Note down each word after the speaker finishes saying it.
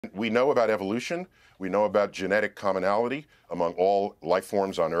We know about evolution. We know about genetic commonality among all life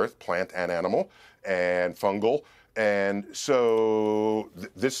forms on Earth, plant and animal, and fungal. And so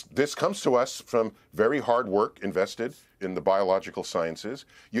this comes to us from very hard work invested in the biological sciences.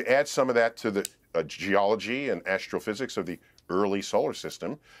 You add some of that to the geology and astrophysics of the early solar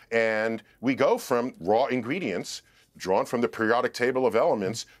system, and we go from raw ingredients drawn from the periodic table of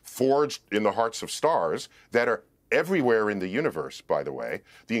elements, forged in the hearts of stars, that are everywhere in the universe, by the way,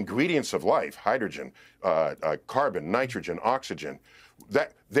 the ingredients of life, hydrogen, carbon, nitrogen, oxygen,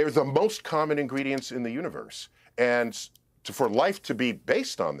 that they're the most common ingredients in the universe. And for life to be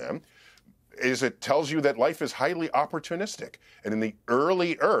based on them, it tells you that life is highly opportunistic. And in the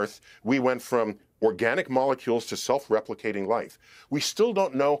early Earth, we went from organic molecules to self-replicating life. We still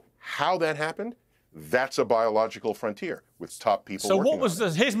don't know how that happened. That's a biological frontier with top people So working what was on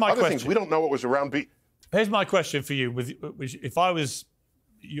it. the, here's my Other question. things, we don't know what was around. Here's my question for you. If I was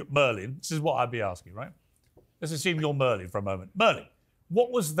Merlin, this is what I'd be asking, right? Let's assume you're Merlin for a moment. Merlin,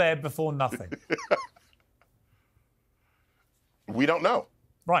 what was there before nothing? We don't know.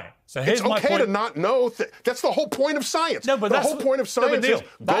 Right. So here's my point. It's okay to not know. That's the whole point of science. No, but the whole point of science is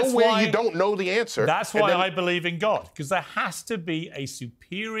go where you don't know the answer. That's why I believe in God, because there has to be a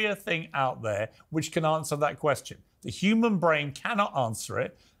superior thing out there which can answer that question. The human brain cannot answer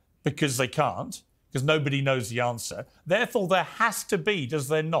it because they can't, because nobody knows the answer. Therefore, there has to be, does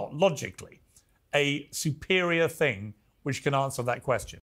there not, logically, a superior thing which can answer that question?